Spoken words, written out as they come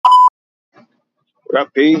What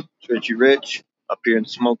up, P? It's Richie Rich up here in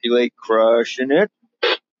Smoky Lake, crushing it.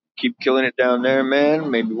 Keep killing it down there, man.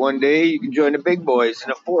 Maybe one day you can join the big boys in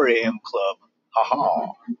a 4 a.m. club.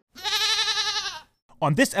 Ha ha.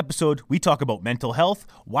 On this episode, we talk about mental health,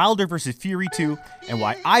 Wilder vs. Fury 2, and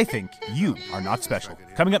why I think you are not special.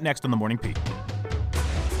 Coming up next on The Morning P.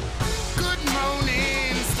 Good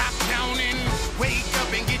morning, stop yawning, wake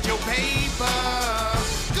up and get your paper.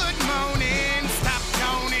 Good morning, stop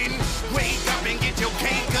yawning, wake up and get your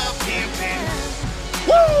cake up, pimpin'.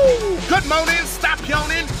 Woo! Good morning, stop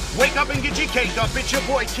yawning, wake up and get your cake up. It's your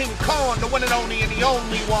boy King Kong, the one and only and the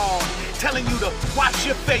only one, telling you to wash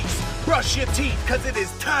your face, brush your teeth, cause it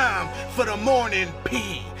is time for the morning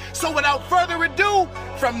pee. So without further ado,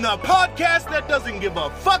 from the podcast that doesn't give a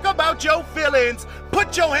fuck about your feelings,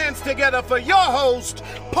 put your hands together for your host,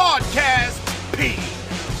 Podcast P.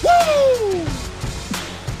 Woo!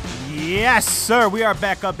 Yes, sir. We are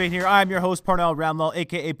back up in here. I'm your host, Parnell Ramlall,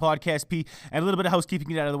 a.k.a. Podcast P. And a little bit of housekeeping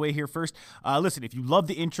to get out of the way here first. Listen, if you love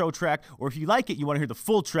the intro track, or if you like it, you want to hear the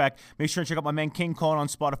full track, make sure and check out my man King Kong on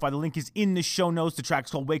Spotify. The link is in the show notes. The track's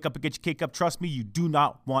called Wake Up and Get Your Cake Up. Trust me, you do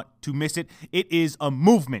not want to miss it. It is a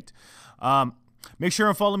movement. Make sure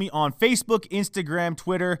and follow me on Facebook, Instagram,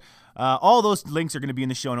 Twitter. All those links are going to be in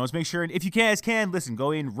the show notes. Make sure, and if you guys can, listen, go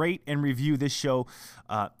in, rate, and review this show.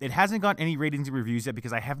 It hasn't got any ratings and reviews yet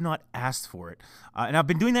because I have not asked for it. And I've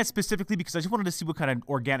been doing that specifically because I just wanted to see what kind of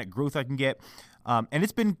organic growth I can get. And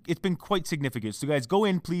it's been quite significant. So guys, go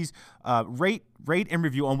in, please, rate, and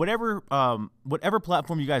review on whatever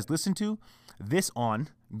platform you guys listen to this on.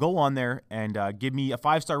 Go on there and give me a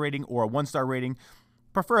 5-star rating or a 1-star rating.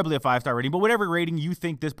 Preferably a 5-star rating, but whatever rating you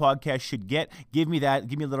think this podcast should get, give me that.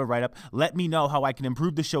 Give me a little write-up. Let me know how I can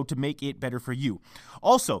improve the show to make it better for you.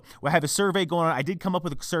 Also, I have a survey going on. I did come up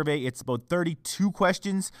with a survey. It's about 32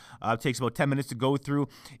 questions. It takes about 10 minutes to go through.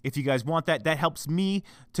 If you guys want that, that helps me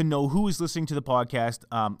to know who is listening to the podcast,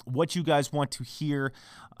 what you guys want to hear,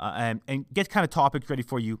 and get kind of topics ready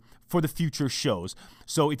for you for the future shows.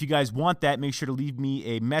 So if you guys want that, make sure to leave me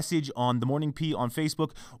a message on The Morning P on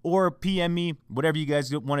Facebook or PM me, whatever you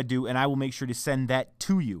guys want to do, and I will make sure to send that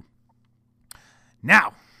to you.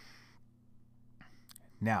 Now,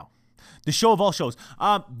 the show of all shows.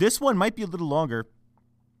 This one might be a little longer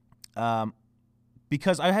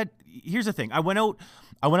because here's the thing. I went out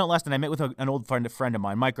last night. I met with an old friend of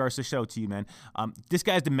mine, Mike Garza. Shout out to you, man. This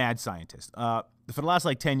guy's the mad scientist. For the last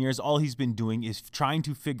 10 years, all he's been doing is trying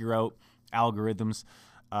to figure out algorithms,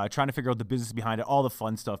 trying to figure out the business behind it, all the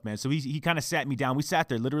fun stuff, man. So he kind of sat me down. We sat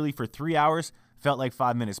there literally for 3 hours. Felt like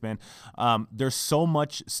 5 minutes, man. There's so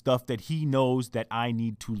much stuff that he knows that I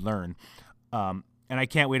need to learn. And I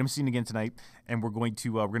can't wait. I'm seeing him again tonight, and we're going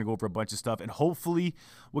to go over a bunch of stuff, and hopefully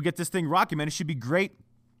we'll get this thing rocking, man. It should be great.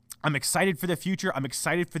 I'm excited for the future. I'm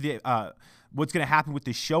excited for the what's going to happen with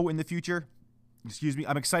this show in the future. Excuse me.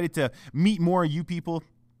 I'm excited to meet more of you people,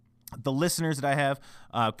 the listeners that I have,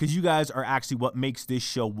 because you guys are actually what makes this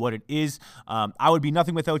show what it is. I would be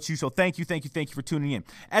nothing without you, so thank you for tuning in.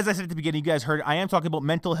 As I said at the beginning, you guys heard it, I am talking about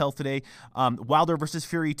mental health today, Wilder versus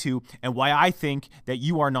Fury 2, and why I think that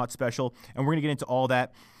you are not special, and we're going to get into all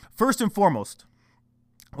that. First and foremost,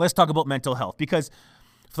 let's talk about mental health, because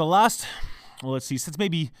for the last... Well, let's see, since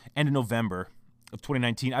maybe end of November of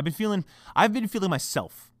 2019, I've been feeling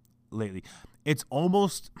myself lately. It's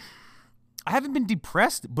almost, I haven't been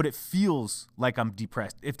depressed, but it feels like I'm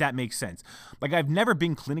depressed, if that makes sense. Like, I've never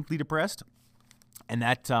been clinically depressed, and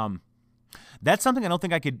that's something I don't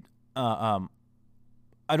think I could, I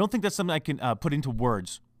don't think that's something I can put into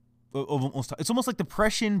words. It's almost like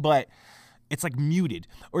depression, but it's like muted,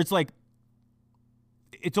 or it's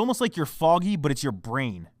almost like you're foggy, but it's your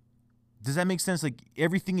brain. Does that make sense? Like,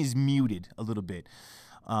 everything is muted a little bit.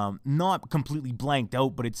 Not completely blanked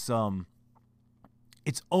out, but it's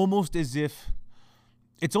almost as if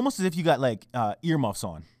you got earmuffs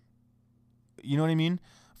on. You know what I mean?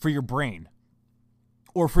 For your brain.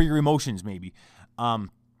 Or for your emotions, maybe.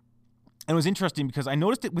 And it was interesting because I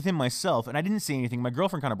noticed it within myself, and I didn't say anything. My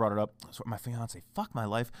girlfriend kind of brought it up. So my fiance, fuck my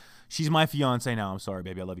life. She's my fiance now. I'm sorry,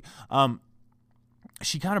 baby. I love you.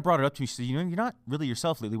 She kind of brought it up to me. She said, you're not really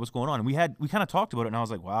yourself lately. What's going on? And we kind of talked about it, and I was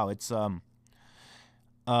like, wow, it's, I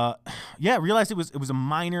realized it was a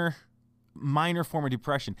minor form of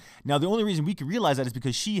depression. Now, the only reason we can realize that is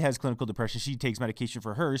because she has clinical depression. She takes medication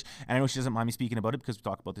for hers, and I know she doesn't mind me speaking about it because we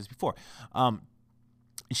talked about this before.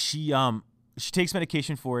 She takes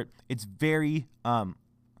medication for it. It's very,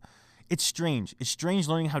 it's strange. It's strange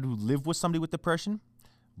learning how to live with somebody with depression.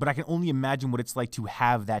 But I can only imagine what it's like to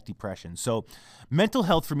have that depression. So mental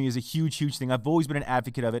health for me is a huge, huge thing. I've always been an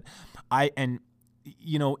advocate of it.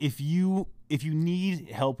 If if you need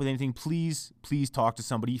help with anything, please talk to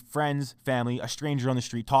somebody, friends, family, a stranger on the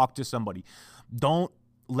street. Talk to somebody. Don't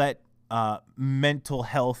let mental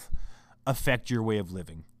health affect your way of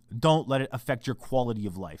living. Don't let it affect your quality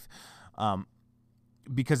of life,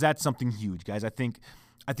 because that's something huge, guys. I think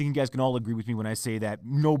you guys can all agree with me when I say that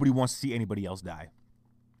nobody wants to see anybody else die,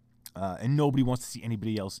 and nobody wants to see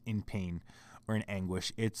anybody else in pain or in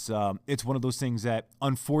anguish. It's one of those things that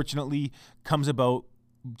unfortunately comes about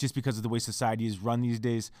just because of the way society is run these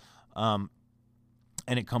days, and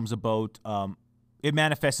it comes about. It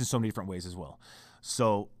manifests in so many different ways as well.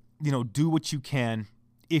 So, do what you can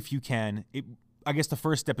if you can. I guess the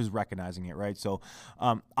first step is recognizing it, right? So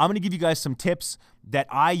I'm going to give you guys some tips that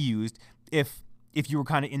I used if you were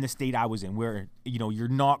kind of in the state I was in, where, you're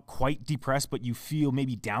not quite depressed, but you feel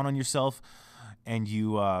maybe down on yourself, and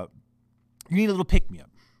you need a little pick-me-up.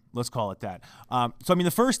 Let's call it that.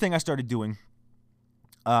 The first thing I started doing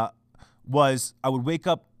was I would wake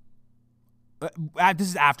up. This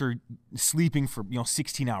is after sleeping for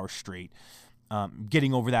 16 hours straight,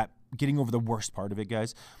 getting over the worst part of it,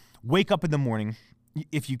 guys. Wake up in the morning.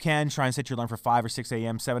 If you can, try and set your alarm for 5 or 6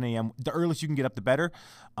 a.m., 7 a.m. The earliest you can get up, the better.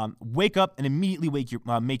 Wake up and immediately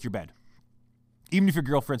make your bed. Even if your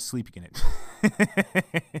girlfriend's sleeping in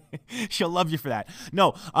it. She'll love you for that.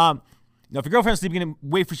 No, if your girlfriend's sleeping in it,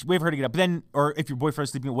 wait for her to get up. Or if your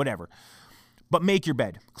boyfriend's sleeping in it, whatever. But make your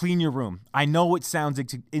bed. Clean your room. I know it sounds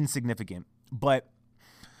insignificant, but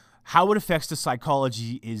how it affects the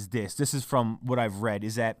psychology is this. This is from what I've read,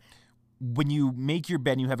 is that when you make your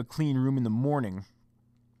bed and you have a clean room in the morning,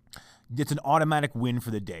 it's an automatic win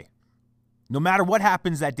for the day. No matter what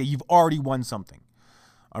happens that day, you've already won something.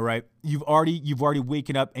 All right? You've already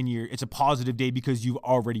waken up and it's a positive day because you've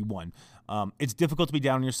already won. It's difficult to be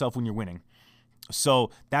down on yourself when you're winning.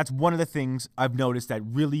 So that's one of the things I've noticed that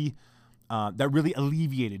really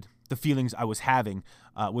alleviated the feelings I was having,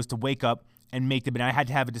 was to wake up and make the bed. I had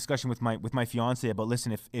to have a discussion with my fiance about,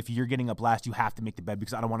 listen, if you're getting up last, you have to make the bed,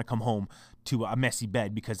 because I don't want to come home to a messy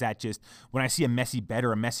bed, because that just, when I see a messy bed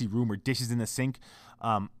or a messy room or dishes in the sink,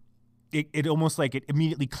 it almost like it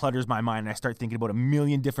immediately clutters my mind, and I start thinking about a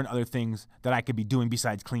million different other things that I could be doing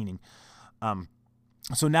besides cleaning.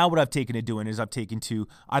 So now what I've taken to doing is I've taken to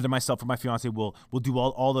either myself or my fiance will do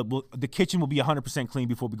the kitchen will be 100% clean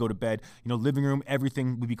before we go to bed. Living room,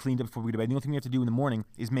 everything will be cleaned up before we go to bed. The only thing we have to do in the morning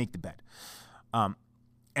is make the bed. And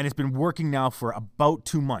it's been working now for about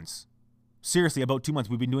 2 months. Seriously, about 2 months.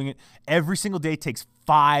 We've been doing it every single day. It takes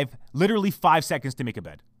literally 5 seconds to make a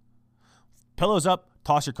bed. Pillows up,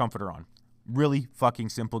 toss your comforter on. Really fucking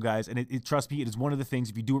simple, guys. And trust me, it is one of the things,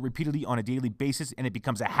 if you do it repeatedly on a daily basis and it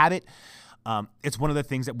becomes a habit, it's one of the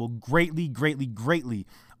things that will greatly, greatly, greatly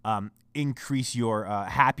increase your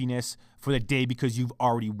happiness for the day, because you've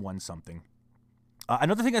already won something.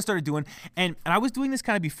 Another thing I started doing, and I was doing this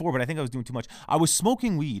kind of before, but I think I was doing too much. I was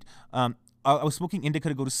smoking weed. I was smoking indica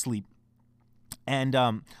to go to sleep. And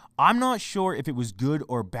I'm not sure if it was good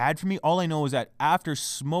or bad for me. All I know is that after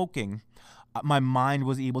smoking, my mind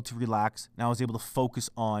was able to relax, and I was able to focus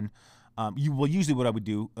on, usually what I would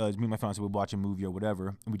do is me and my friends would watch a movie or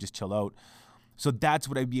whatever, and we just chill out. So that's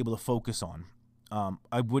what I'd be able to focus on.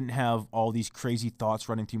 I wouldn't have all these crazy thoughts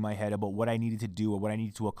running through my head about what I needed to do or what I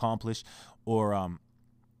needed to accomplish, or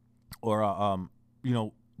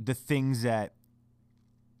the things that.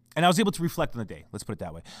 And I was able to reflect on the day. Let's put it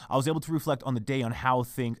that way. I was able to reflect on the day on how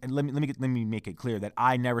things. And let me make it clear that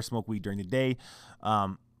I never smoke weed during the day,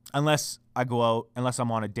 unless I go out, unless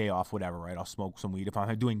I'm on a day off, whatever. Right? I'll smoke some weed if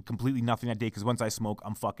I'm doing completely nothing that day, because once I smoke,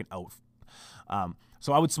 I'm fucking out.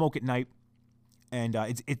 So I would smoke at night. And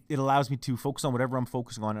it allows me to focus on whatever I'm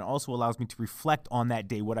focusing on. It also allows me to reflect on that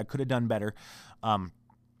day, what I could have done better,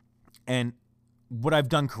 and what I've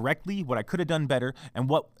done correctly, what I could have done better, and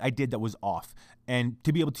what I did that was off. And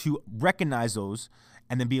to be able to recognize those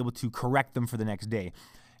and then be able to correct them for the next day.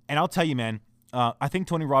 And I'll tell you, man, I think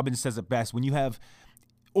Tony Robbins says it best. When you have,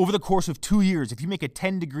 over the course of 2 years, if you make a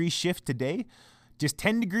 10-degree shift today, just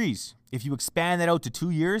 10 degrees, if you expand that out to 2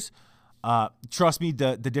 years, trust me,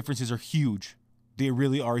 the differences are huge. They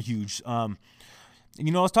really are huge. I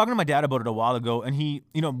was talking to my dad about it a while ago, and he,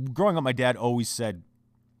 growing up, my dad always said,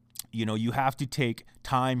 you have to take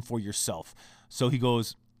time for yourself. So he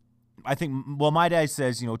goes, my dad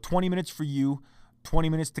says, 20 minutes for you, 20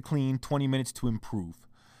 minutes to clean, 20 minutes to improve.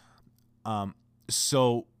 And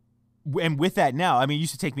with that now, it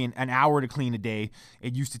used to take me an hour to clean a day.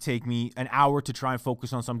 It used to take me an hour to try and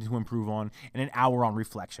focus on something to improve on, and an hour on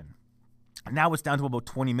reflection. Now it's down to about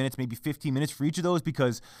 20 minutes, maybe 15 minutes for each of those,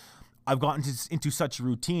 because I've gotten into such a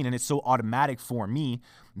routine, and it's so automatic for me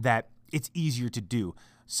that it's easier to do.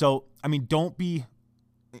 So, don't be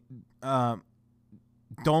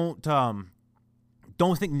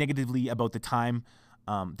don't think negatively about the time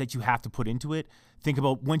that you have to put into it. Think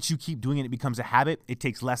about once you keep doing it, it becomes a habit. It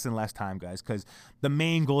takes less and less time, guys, because the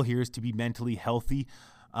main goal here is to be mentally healthy.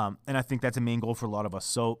 And I think that's a main goal for a lot of us.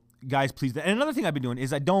 So, guys, please. And another thing I've been doing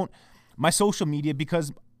is my social media,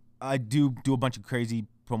 because I do a bunch of crazy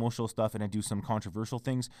promotional stuff and I do some controversial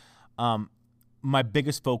things. My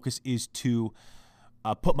biggest focus is to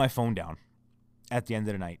put my phone down at the end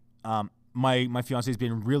of the night. My fiance has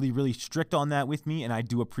been really, really strict on that with me, and I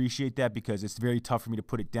do appreciate that because it's very tough for me to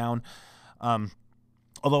put it down.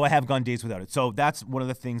 Although I have gone days without it. So that's one of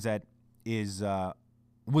the things that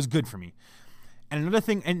was good for me. And another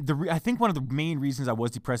thing, and I think one of the main reasons I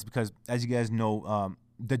was depressed because, as you guys know,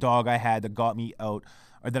 the dog I had that got me out,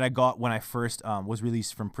 or that I got when I first was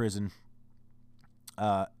released from prison,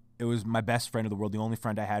 it was my best friend of the world, the only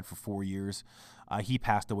friend I had for 4 years. He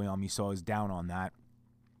passed away on me, so I was down on that.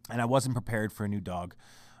 And I wasn't prepared for a new dog.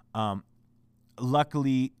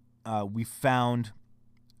 Luckily, we found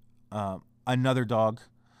another dog,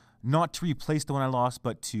 not to replace the one I lost,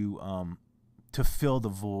 but to fill the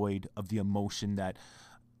void of the emotion that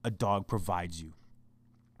a dog provides you.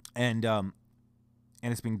 And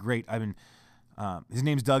it's been great. His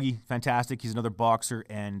name's Dougie, fantastic. He's another boxer,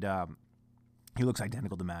 and he looks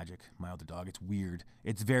identical to Magic, my other dog. It's weird.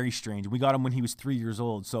 It's very strange. We got him when he was 3 years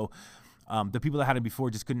old, so the people that had him before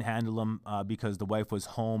just couldn't handle him because the wife was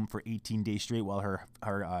home for 18 days straight while her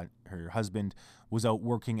husband was out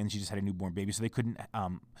working, and she just had a newborn baby, so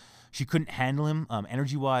she couldn't handle him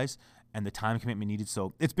energy-wise and the time commitment needed.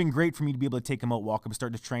 So it's been great for me to be able to take him out, walk him,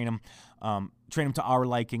 start to train him to our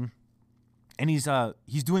liking, and he's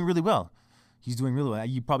doing really well. He's doing really well.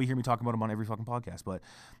 You probably hear me talking about him on every fucking podcast, but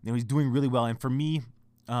he's doing really well. And for me,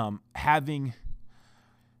 having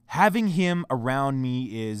him around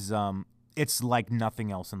me is it's like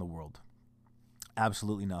nothing else in the world.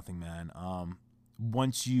 Absolutely nothing, man.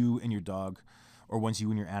 Once you and your dog, or once you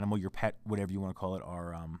and your animal, your pet, whatever you want to call it,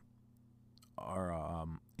 are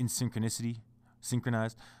in synchronized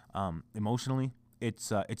emotionally,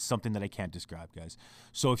 it's something that I can't describe, guys.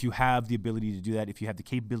 So if you have the ability to do that, if you have the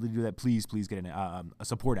capability to do that, please get a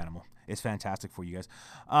support animal. It's fantastic for you guys.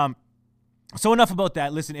 So enough about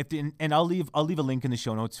that. Listen, and I'll leave a link in the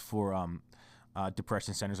show notes for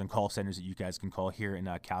depression centers and call centers that you guys can call here in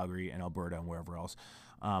Calgary and Alberta and wherever else.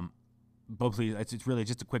 But please, it's really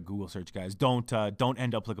just a quick Google search, guys. Don't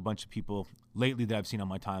end up like a bunch of people lately that I've seen on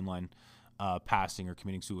my timeline passing or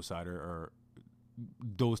committing suicide or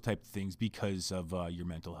those type of things because of your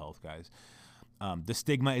mental health, guys. The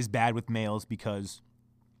stigma is bad with males because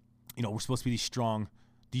we're supposed to be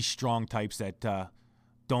these strong types that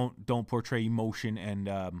don't portray emotion and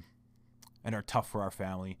are tough for our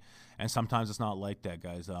family. And sometimes it's not like that,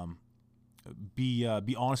 guys.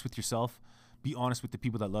 Be honest with yourself. Be honest with the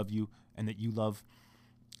people that love you and that you love,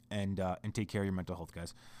 and take care of your mental health,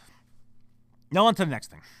 guys. Now on to the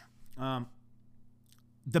next thing.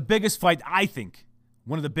 The biggest fight, I think,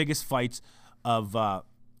 one of the biggest fights of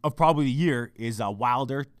probably the year is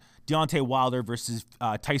Deontay Wilder versus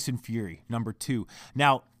Tyson Fury, number 2.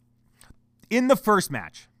 Now, in the first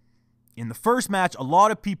match, a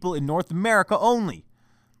lot of people in North America only,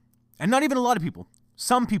 and not even a lot of people,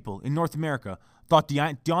 some people in North America thought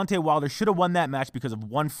Deontay Wilder should have won that match because of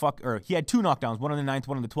he had 2 knockdowns, one on the 9th,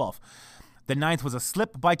 one on the 12th. The 9th was a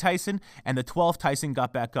slip by Tyson, and the 12th, Tyson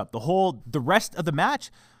got back up. The rest of the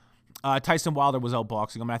match, Tyson Wilder was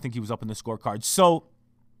outboxing him, and I think he was up in the scorecard. So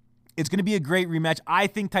it's going to be a great rematch. I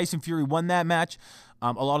think Tyson Fury won that match.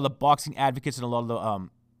 A lot of the boxing advocates and a lot of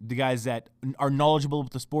the guys that are knowledgeable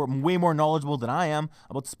about the sport, way more knowledgeable than I am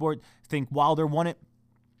about the sport, think Wilder won it,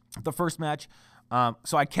 the first match.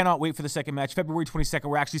 So I cannot wait for the second match. February 22nd,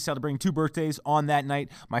 we're actually celebrating 2 birthdays on that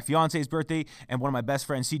night. My fiance's birthday and one of my best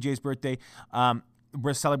friends, CJ's birthday.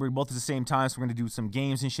 We're celebrating both at the same time, so we're going to do some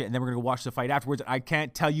games and shit, and then we're going to watch the fight afterwards. I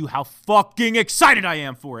can't tell you how fucking excited I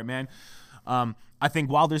am for it, man. I think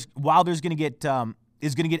Wilder's going to get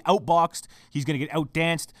outboxed. He's going to get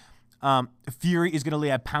outdanced. Fury is going to lay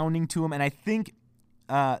a pounding to him, and I think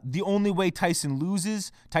the only way Tyson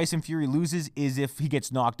Fury loses, is if he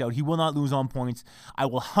gets knocked out. He will not lose on points. I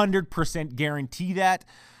will 100% guarantee that.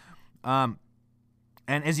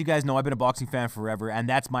 And as you guys know, I've been a boxing fan forever, and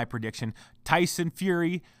that's my prediction. Tyson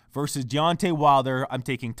Fury versus Deontay Wilder. I'm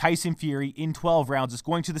taking Tyson Fury in 12 rounds. It's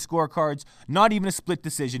going to the scorecards. Not even a split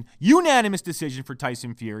decision. Unanimous decision for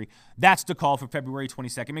Tyson Fury. That's the call for February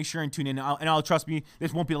 22nd. Make sure and tune in. And I'll trust me,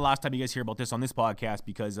 this won't be the last time you guys hear about this on this podcast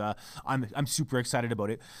because I'm super excited about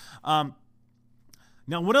it. Now,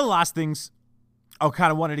 one of the last things I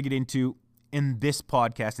kind of wanted to get into in this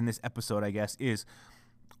podcast, in this episode, I guess, is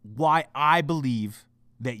why I believe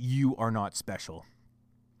that you are not special.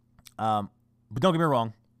 But don't get me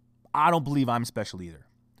wrong, I don't believe I'm special either.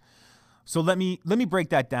 So let me break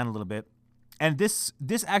that down a little bit. And this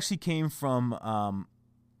actually came from a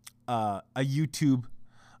YouTube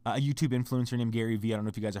influencer named Gary Vee. I don't know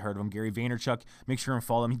if you guys have heard of him, Gary Vaynerchuk. Make sure and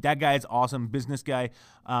follow him. That guy is awesome, business guy.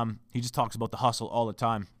 He just talks about the hustle all the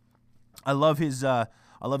time. I love his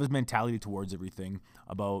mentality towards everything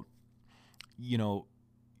about,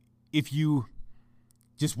 if you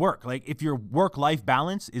just work, like if your work-life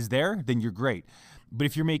balance is there, then you're great. But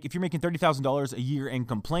if you're making $30,000 a year and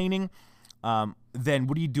complaining, then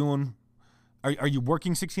what are you doing? Are you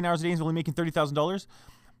working 16 hours a day and only making $30,000?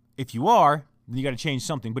 If you are, then you got to change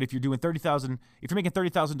something. But if you're doing if you're making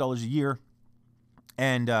 $30,000 a year,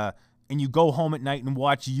 and you go home at night and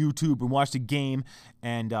watch YouTube and watch the game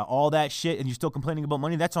and all that shit, and you're still complaining about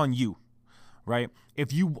money, that's on you, right?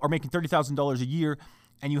 If you are making $30,000 a year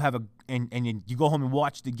and you have you go home and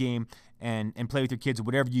watch the game and play with your kids or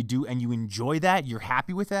whatever you do, and you enjoy that, you're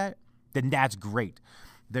happy with that, then that's great.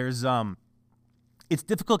 There's it's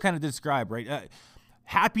difficult kind of to describe, right?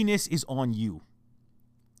 Happiness is on you,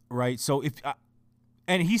 right? So if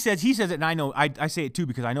and he says it, and I know I say it too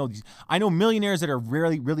because I know millionaires that are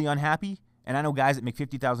really really unhappy, and I know guys that make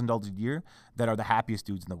 $50,000 a year that are the happiest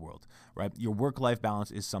dudes in the world, right? Your work-life balance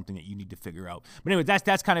is something that you need to figure out. But anyway,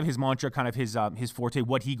 that's kind of his mantra, kind of his forte,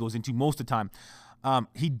 what he goes into most of the time.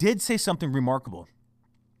 He did say something remarkable.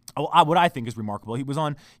 What I think is remarkable. He was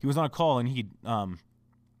on a call, and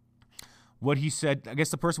what he said, I guess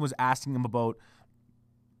the person was asking him about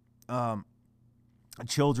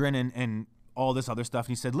children and all this other stuff.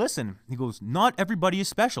 And he said, listen, he goes, not everybody is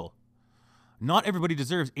special. Not everybody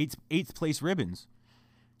deserves eighth place ribbons.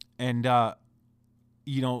 And, I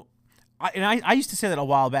used to say that a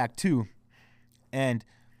while back too. And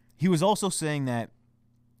he was also saying that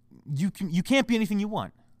you can't be anything you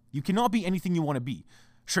want. You cannot be anything you want to be.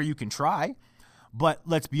 Sure, you can try, but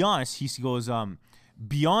let's be honest. He goes,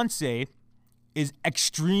 Beyonce is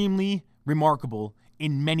extremely remarkable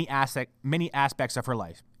in many aspects of her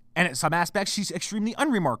life. And in some aspects, she's extremely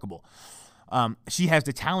unremarkable. She has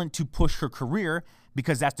the talent to push her career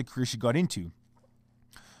because that's the career she got into.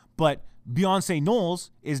 But Beyonce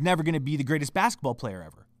Knowles is never going to be the greatest basketball player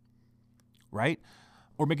ever, right?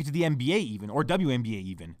 Or make it to the NBA even, or WNBA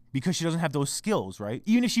even, because she doesn't have those skills, right?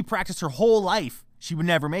 Even if she practiced her whole life, she would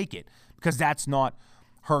never make it because that's not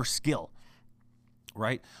her skill,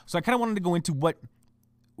 right? So I kind of wanted to go into what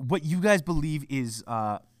you guys believe is,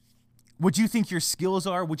 what you think your skills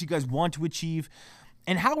are, what you guys want to achieve,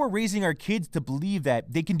 and how we're raising our kids to believe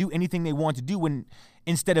that they can do anything they want to do when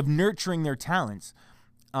instead of nurturing their talents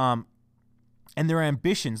and their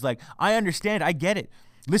ambitions. Like, I understand, I get it.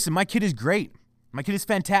 Listen, my kid is great. My kid is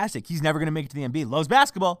fantastic. He's never going to make it to the NBA. Loves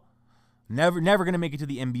basketball. Never going to make it to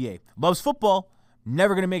the NBA. Loves football.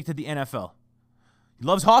 Never going to make it to the NFL. He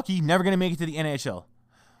loves hockey. Never going to make it to the NHL.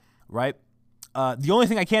 Right? The only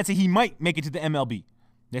thing I can't say, he might make it to the MLB.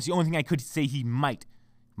 That's the only thing I could say he might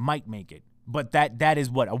make it. But that is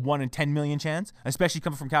what, a 1 in 10 million chance, especially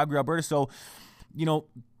coming from Calgary, Alberta. So,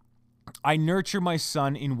 I nurture my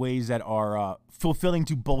son in ways that are fulfilling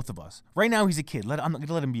to both of us. Right now, he's a kid. I'm going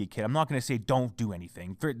to let him be a kid. I'm not going to say don't do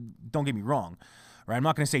anything. Don't get me wrong. Right? I'm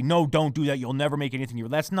not going to say, no, don't do that. You'll never make anything.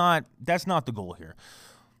 That's not the goal here.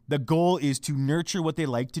 The goal is to nurture what they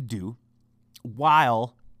like to do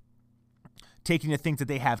while taking the things that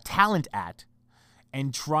they have talent at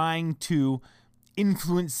and trying to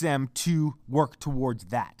influence them to work towards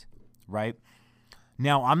that, right?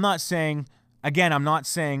 Now, I'm not saying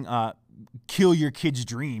kill your kids'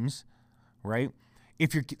 dreams, right?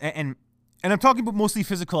 And I'm talking about mostly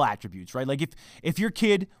physical attributes, right? Like if your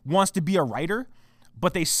kid wants to be a writer,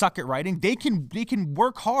 but they suck at writing, they can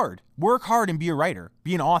work hard and be a writer,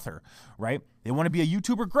 be an author, right? They want to be a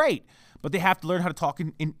YouTuber, great, but they have to learn how to talk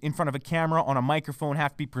in front of a camera, on a microphone,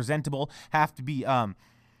 have to be presentable, have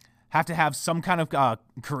to have some kind of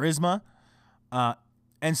charisma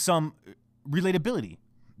and some relatability.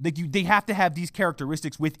 They have to have these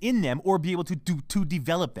characteristics within them or be able to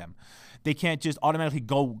develop them. They can't just automatically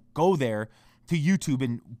go there to YouTube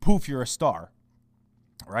and poof, you're a star,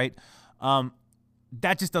 right?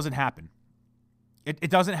 That just doesn't happen.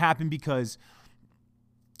 It doesn't happen because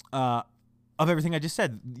of everything I just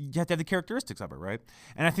said. You have to have the characteristics of it, right?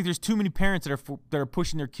 And I think there's too many parents that are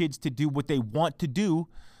pushing their kids to do what they want to do,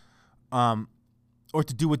 or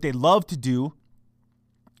to do what they love to do,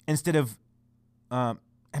 instead of,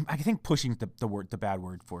 I think pushing the bad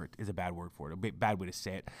word for it is a bad word for it, a bad way to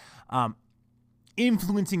say it.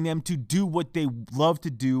 Influencing them to do what they love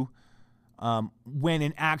to do, when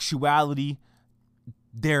in actuality,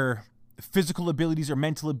 their physical abilities or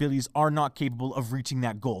mental abilities are not capable of reaching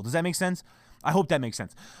that goal. Does that make sense? I hope that makes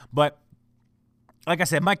sense. But like I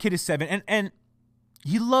said, my kid is 7 and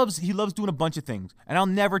he loves doing a bunch of things, and I'll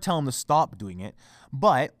never tell him to stop doing it.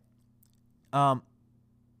 But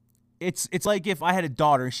it's like if I had a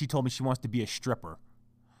daughter and she told me she wants to be a stripper,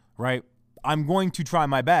 right? I'm going to try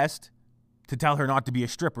my best to tell her not to be a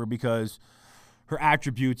stripper because her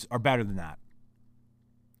attributes are better than that,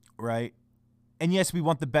 right? And yes, we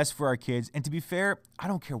want the best for our kids. And to be fair, I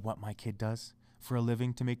don't care what my kid does for a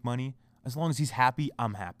living to make money. As long as he's happy,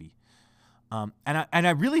 I'm happy. And I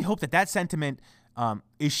really hope that sentiment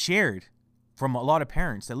is shared from a lot of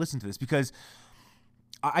parents that listen to this, because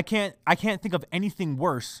I can't think of anything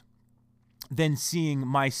worse than seeing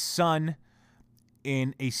my son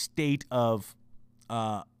in a state of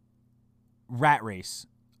rat race,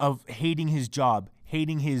 of hating his job,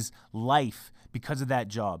 hating his life because of that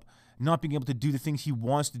job, not being able to do the things he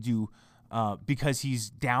wants to do because he's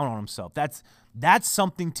down on himself. That's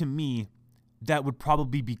something to me that would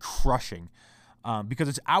probably be crushing, because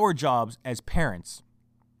it's our jobs as parents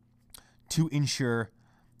to ensure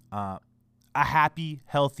a happy,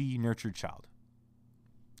 healthy, nurtured child,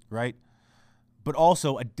 right? But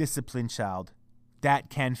also a disciplined child that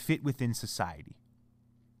can fit within society.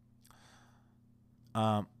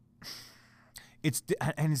 It's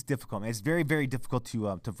difficult, man. It's very, very difficult to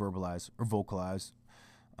verbalize or vocalize.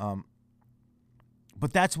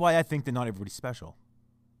 But that's why I think that not everybody's special.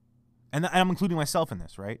 And I'm including myself in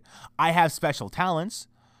this, right? I have special talents,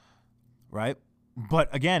 right?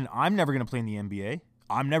 But again, I'm never going to play in the NBA.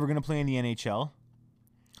 I'm never going to play in the NHL.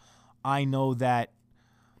 I know that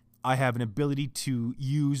I have an ability to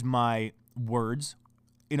use my words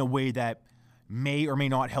in a way that may or may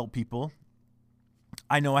not help people.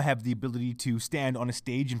 I know I have the ability to stand on a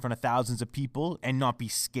stage in front of thousands of people and not be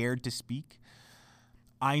scared to speak.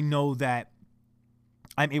 I know that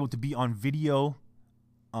I'm able to be on video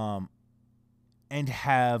and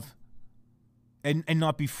have and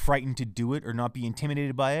not be frightened to do it or not be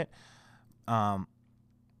intimidated by it. And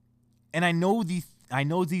I know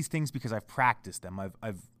these things because I've practiced them.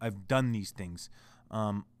 I've done these things.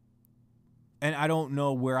 And I don't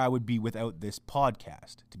know where I would be without this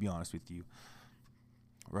podcast, to be honest with you.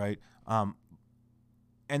 Right? And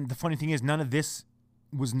the funny thing is, none of this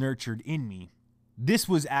was nurtured in me. This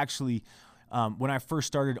was actually, when I first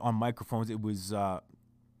started on microphones, it was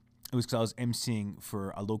because I was emceeing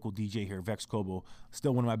for a local DJ here, Vex Kobo,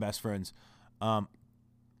 still one of my best friends. And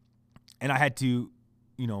I had to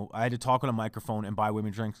talk on a microphone and buy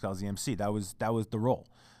women drinks because I was the MC. That was the role,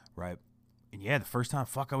 right? And yeah, the first time,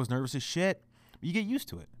 I was nervous as shit. But you get used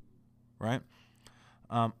to it, right?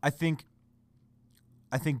 I think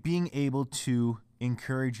being able to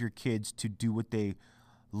encourage your kids to do what they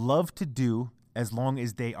love to do, as long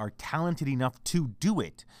as they are talented enough to do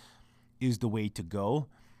it, is the way to go.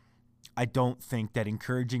 I don't think that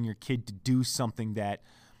encouraging your kid to do something that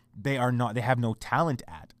they have no talent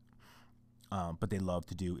at, but they love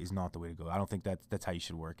to do, is not the way to go. I don't think that's how you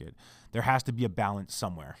should work it. There has to be a balance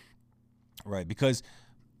somewhere, right? Because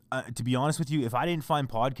to be honest with you, if I didn't find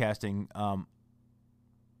podcasting,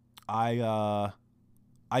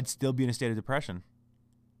 I'd still be in a state of depression.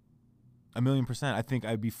 1,000,000%. I think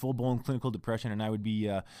I'd be full-blown clinical depression, and I'd be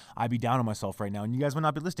down on myself right now. And you guys would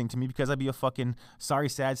not be listening to me because I'd be a fucking sorry,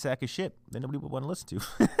 sad sack of shit that nobody would want to listen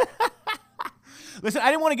to. Listen, I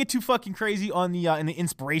didn't want to get too fucking crazy on the in the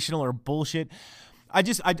inspirational or bullshit. I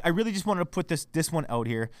really just wanted to put this one out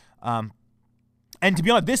here. And to be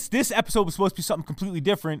honest, this episode was supposed to be something completely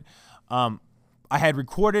different. I had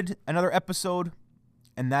recorded another episode,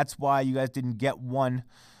 and that's why you guys didn't get one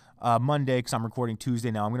Monday, because I'm recording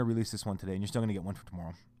Tuesday now. I'm going to release this one today, and you're still going to get one for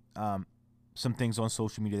tomorrow. Some things on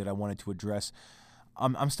social media that I wanted to address.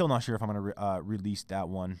 I'm still not sure if I'm going to release that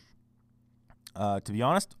one. To be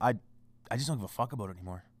honest, I just don't give a fuck about it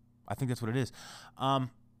anymore. I think that's what it is. But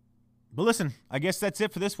listen, I guess that's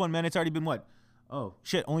it for this one, man. It's already been what? Oh,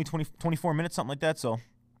 shit, only 24 minutes, something like that, so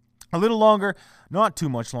a little longer, not too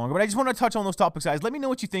much longer, but I just want to touch on those topics, guys. Let me know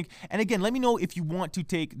what you think, and again, let me know if you want to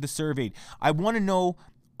take the survey. I want to know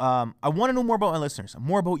more about my listeners,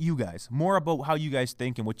 more about you guys, more about how you guys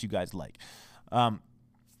think and what you guys like.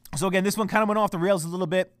 So again, this one kind of went off the rails a little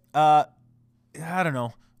bit. I don't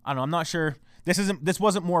know. I'm not sure. This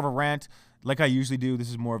wasn't more of a rant like I usually do. This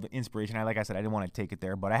is more of an inspiration. Like I said, I didn't want to take it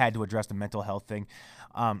there, but I had to address the mental health thing.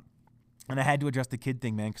 And I had to address the kid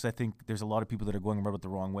thing, man, because I think there's a lot of people that are going about it the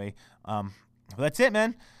wrong way. But that's it,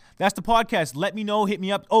 man. That's the podcast. Let me know. Hit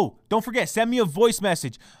me up. Oh, don't forget, send me a voice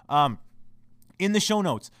message. In the show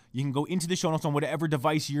notes. You can go into the show notes on whatever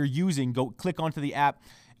device you're using. Go click onto the app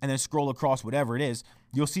and then scroll across whatever it is.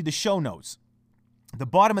 you'll see the show notes. At the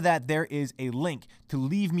bottom of that, there is a link to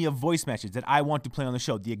leave me a voice message that I want to play on the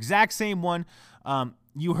show. The exact same one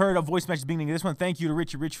you heard a voice message beginning of this one. Thank you to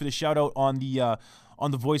Richie Rich for the shout out on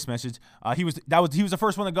the voice message. He was the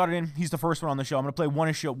first one that got it in. He's the first one on the show. I'm gonna play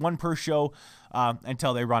one per show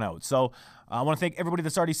until they run out. So I want to thank everybody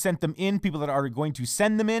that's already sent them in, people that are going to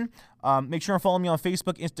send them in. Make sure and follow me on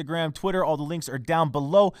Facebook, Instagram, Twitter. All the links are down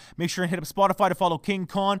below. Make sure and hit up Spotify to follow King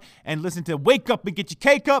Khan and listen to Wake Up and Get Your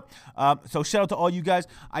Cake Up. So shout out to all you guys.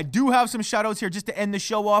 I do have some shout outs here just to end the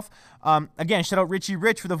show off. Again, shout out Richie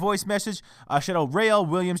Rich for the voice message. Shout out Ray L.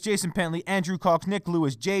 Williams, Jason Pentley, Andrew Cox, Nick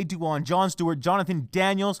Lewis, Jay Duan, John Stewart, Jonathan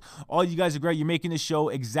Daniels. All you guys are great. You're making this show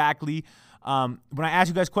exactly. When I ask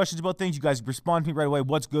you guys questions about things, you guys respond to me right away.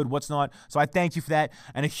 What's good, what's not. So I thank you for that.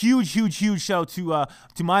 And a huge, huge, huge shout out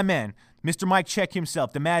to my man, Mr. Mike Check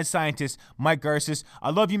himself, the mad scientist, Mike Garces. I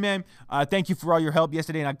love you, man. Thank you for all your help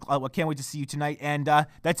yesterday, and I can't wait to see you tonight. And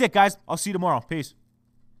that's it, guys. I'll see you tomorrow. Peace.